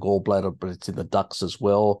within the gallbladder, but it's in the ducts as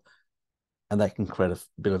well. And that can create a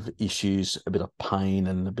bit of issues, a bit of pain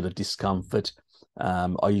and a bit of discomfort.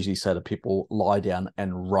 I usually say to people, lie down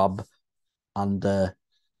and rub under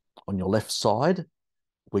on your left side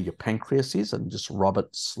where your pancreas is, and just rub it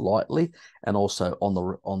slightly, and also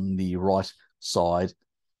on the right side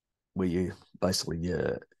where you basically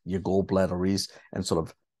your gallbladder is, and sort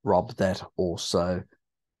of rub that also,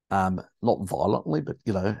 not violently, but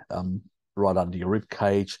right under your rib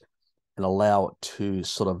cage, and allow it to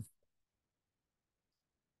sort of,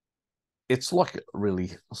 it's like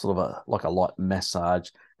really sort of like a light massage,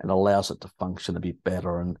 and allows it to function a bit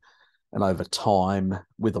better. And over time,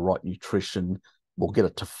 with the right nutrition, we'll get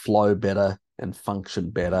it to flow better and function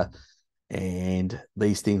better. And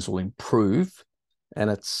these things will improve. And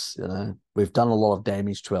it's, we've done a lot of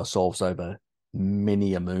damage to ourselves over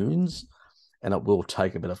many a moons, and it will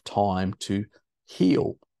take a bit of time to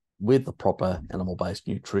heal with the proper animal-based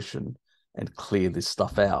nutrition and clear this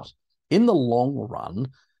stuff out. In the long run,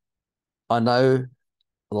 I know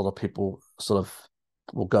a lot of people sort of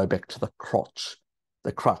will go back to the crutch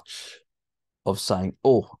of saying,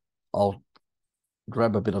 oh, I'll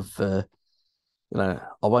grab a bit of, I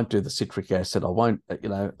won't do the citric acid. I won't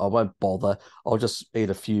bother. I'll just eat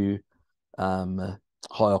a few high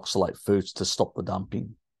oxalate foods to stop the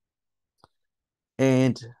dumping.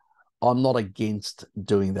 And I'm not against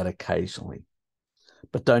doing that occasionally,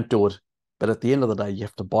 but don't do it. But at the end of the day, you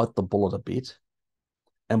have to bite the bullet a bit.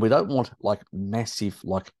 And we don't want like massive,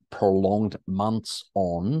 like prolonged months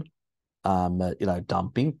on,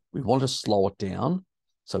 dumping. We want to slow it down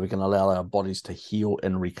so we can allow our bodies to heal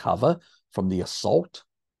and recover from the assault.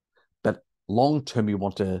 But long term, you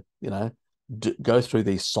want to, go through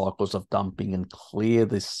these cycles of dumping and clear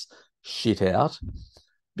this shit out,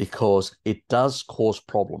 because it does cause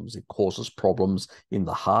problems. It causes problems in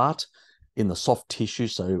the heart, in the soft tissue.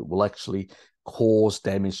 So it will actually cause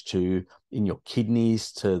damage in your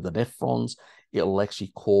kidneys, to the nephrons. It will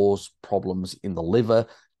actually cause problems in the liver,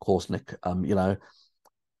 cause,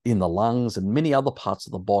 in the lungs and many other parts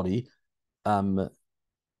of the body.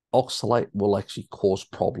 Oxalate will actually cause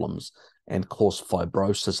problems and cause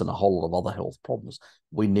fibrosis and a whole lot of other health problems.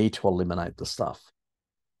 We need to eliminate the stuff,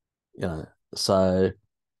 so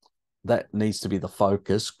that needs to be the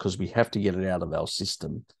focus, because we have to get it out of our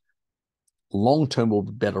system. Long term, we'll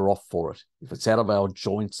be better off for it. If it's out of our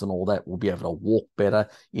joints and all that, we'll be able to walk better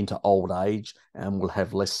into old age, and we'll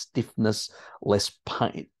have less stiffness, less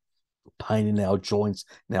pain in our joints,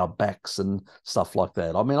 in our backs and stuff like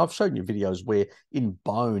that. I mean, I've shown you videos where in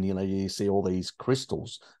bone, you see all these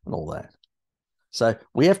crystals and all that. So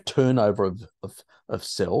we have turnover of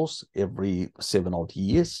cells every 7 odd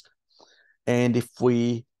years. And if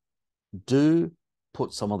we do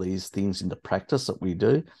put some of these things into practice that we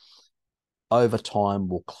do, over time,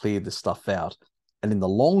 we'll clear this stuff out. And in the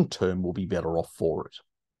long term, we'll be better off for it.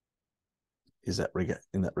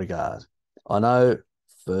 In that regard. I know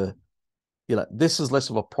this is less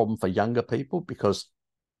of a problem for younger people, because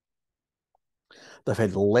they've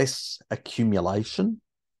had less accumulation,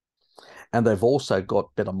 and they've also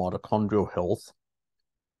got better mitochondrial health,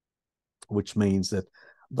 which means that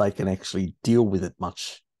they can actually deal with it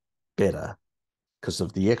much better because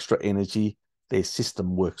of the extra energy. Their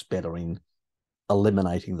system works better in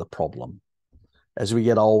eliminating the problem. As we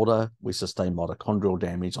get older, we sustain mitochondrial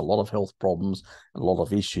damage, a lot of health problems, and a lot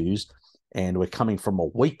of issues. And we're coming from a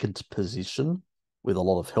weakened position with a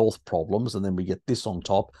lot of health problems, and then we get this on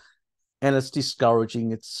top, and it's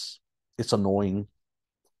discouraging. It's annoying,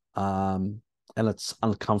 and it's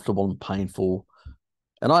uncomfortable and painful.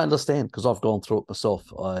 And I understand, because I've gone through it myself.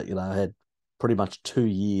 I had pretty much 2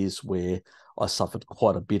 years where I suffered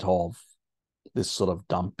quite a bit of this sort of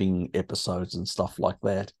dumping episodes and stuff like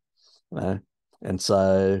that. And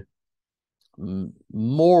so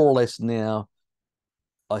more or less now,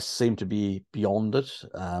 I seem to be beyond it.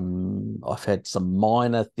 I've had some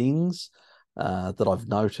minor things that I've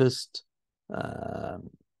noticed,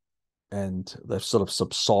 and they've sort of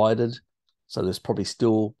subsided. So there's probably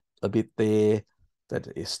still a bit there that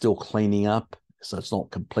is still cleaning up. So it's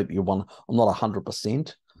not completely I'm not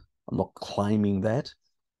 100%. I'm not claiming that,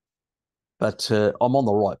 but I'm on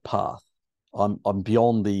the right path. I'm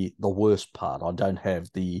beyond the worst part. I don't have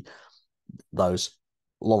a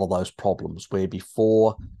lot of those problems where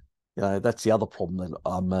before, that's the other problem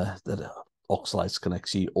that oxalates can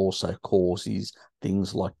actually also cause, is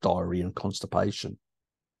things like diarrhea and constipation.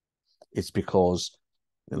 It's because,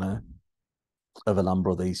 of a number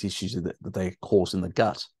of these issues that they cause in the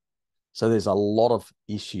gut. So there's a lot of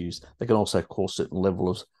issues. They can also cause certain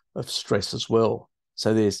levels of stress as well.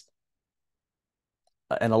 So there's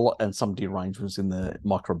and a lot, and some derangements in the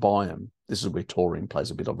microbiome. This is where taurine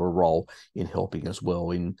plays a bit of a role in helping as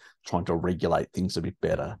well in trying to regulate things a bit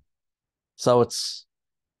better. So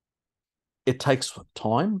it takes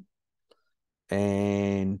time,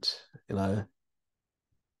 and you know,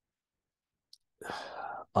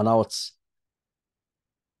 I know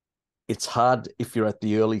it's hard if you're at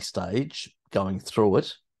the early stage going through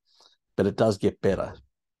it, but it does get better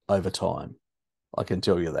over time. I can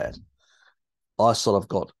tell you that. I sort of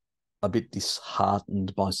got a bit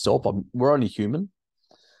disheartened myself. We're only human,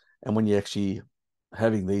 and when you're actually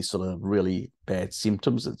having these sort of really bad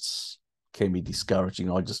symptoms, it's can be discouraging.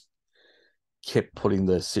 I just kept putting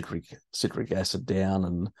the citric acid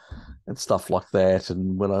down and stuff like that.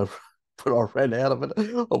 And when I when I ran out of it,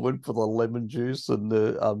 I went for the lemon juice and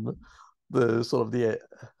the sort of the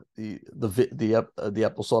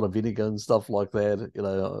apple cider vinegar and stuff like that. You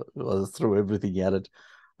know, I threw everything at it,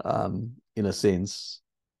 in a sense.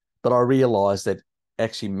 But I realized that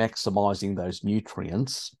actually maximizing those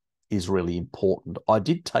nutrients is really important. I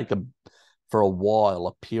did take for a while,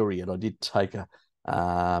 a period, I did take a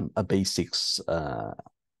B6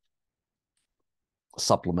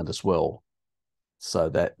 supplement as well. So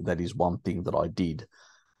that is one thing that I did,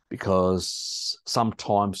 because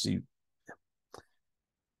sometimes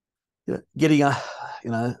getting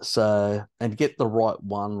and get the right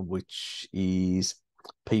one, which is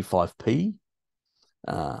P5P.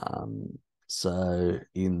 So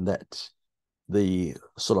in that, the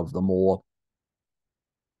sort of the more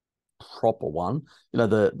proper one,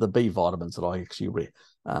 the B vitamins that I actually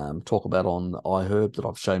talk about on iHerb that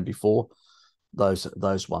I've shown before,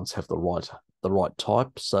 those ones have the right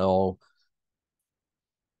type. So,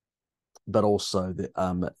 but also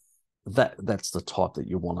that's the type that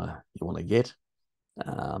you wanna get.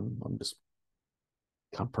 I'm just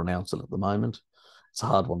can't pronounce it at the moment. It's a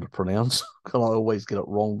hard one to pronounce. I always get it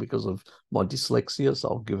wrong because of my dyslexia, so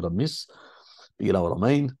I'll give it a miss. But you know what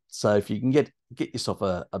I mean. So if you can get yourself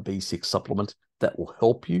a B6 supplement, that will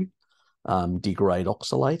help you degrade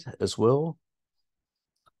oxalate as well.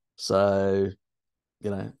 So,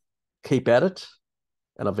 keep at it,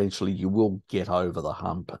 and eventually you will get over the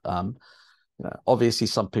hump. Obviously,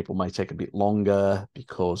 some people may take a bit longer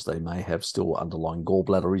because they may have still underlying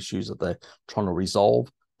gallbladder issues that they're trying to resolve.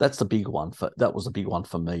 That was a big one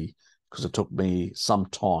for me, because it took me some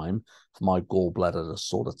time for my gallbladder to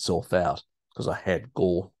sort itself out, because I had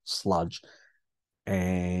gall sludge,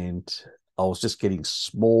 and I was just getting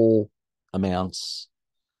small amounts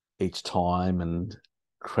each time and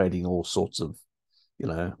creating all sorts of,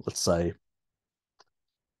 let's say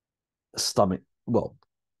stomach, well,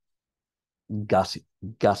 gut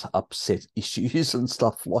upset issues and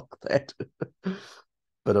stuff like that.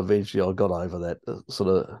 But eventually I got over that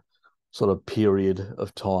sort of period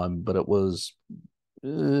of time. But it was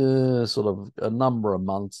sort of a number of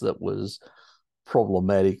months that was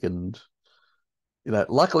problematic, and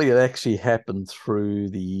luckily it actually happened through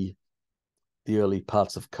the early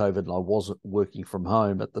parts of COVID, and I wasn't working from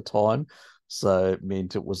home at the time, so it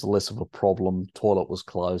meant it was less of a problem. Toilet was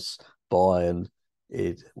close by, and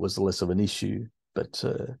it was less of an issue. But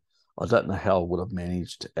I don't know how I would have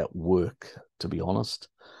managed at work, to be honest.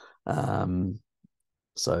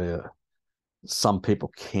 So some people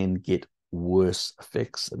can get worse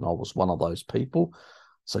effects, and I was one of those people.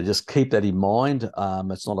 So just keep that in mind.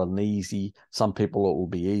 It's not an easy. Some people it will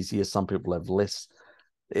be easier. Some people have less.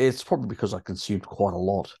 It's probably because I consumed quite a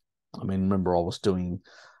lot. I mean, remember I was doing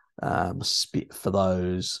spit for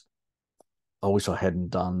those. I wish I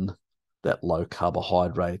hadn't done that low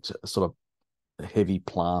carbohydrate sort of heavy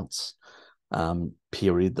plants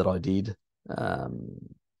period that I did.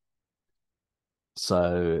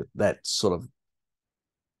 So that sort of,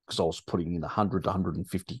 because I was putting in 100 to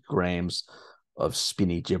 150 grams of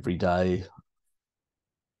spinach every day,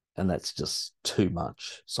 and that's just too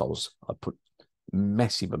much. So I put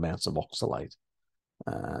massive amounts of oxalate.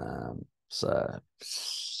 So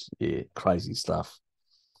yeah, crazy stuff.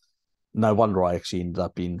 No wonder I actually ended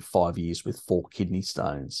up in 5 years with 4 kidney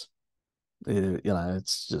stones.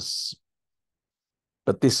 It's just,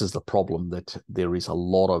 but this is the problem, that there is a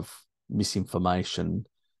lot of misinformation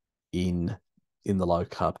in the low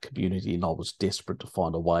carb community, and I was desperate to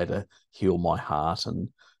find a way to heal my heart and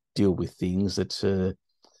deal with things that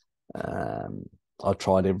I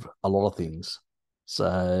tried a lot of things.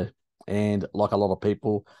 So, and like a lot of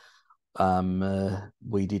people,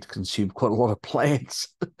 we did consume quite a lot of plants,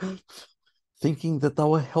 thinking that they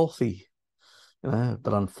were healthy,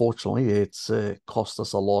 but unfortunately, it's cost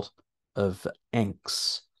us a lot of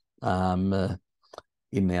angst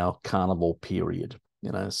in our carnivore period.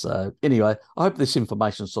 So anyway, I hope this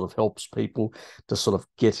information sort of helps people to sort of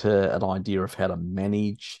get an idea of how to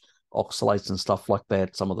manage oxalates and stuff like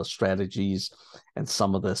that, some of the strategies and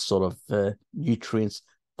some of the sort of nutrients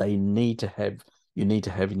you need to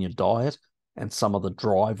have in your diet, and some of the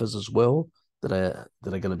drivers as well that are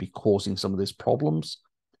going to be causing some of these problems.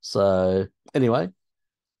 So anyway,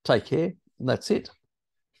 take care, and that's it.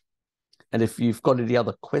 And if you've got any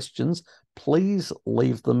other questions, please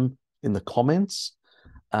leave them in the comments.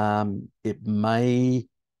 It may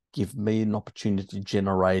give me an opportunity to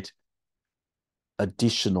generate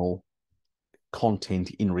additional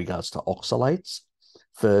content in regards to oxalates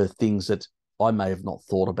for things that I may have not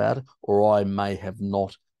thought about, or I may have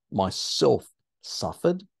not myself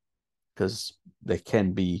suffered, because there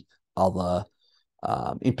can be other,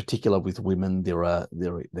 in particular with women, there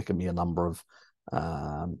can be a number of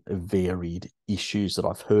varied issues that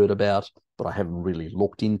I've heard about, but I haven't really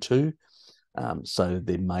looked into. So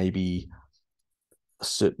there may be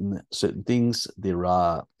certain things. There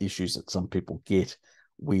are issues that some people get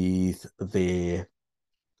with their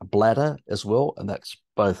bladder as well, and that's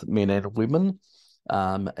both men and women,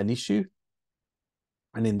 an issue.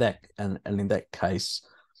 And in that case,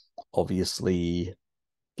 obviously,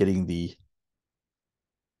 getting the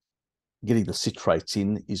citrates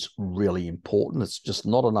in is really important. It's just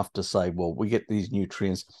not enough to say, well, we get these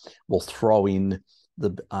nutrients, we'll throw in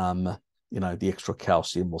the the extra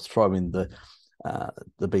calcium, we'll throw in the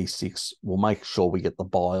B6, we'll make sure we get the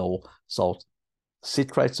bile salt.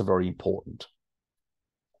 Citrates are very important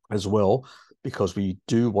as well, because we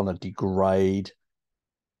do want to degrade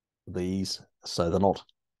these so they're not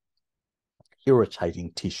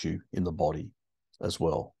irritating tissue in the body as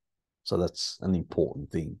well. So that's an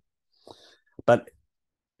important thing. But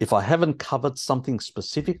if I haven't covered something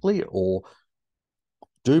specifically, or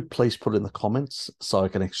do please put in the comments so I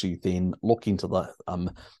can actually then look into the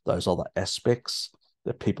those other aspects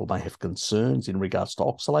that people may have concerns in regards to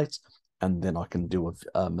oxalates, and then I can do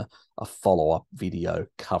a follow-up video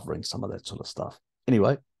covering some of that sort of stuff.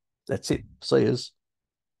 Anyway, that's it. See yous.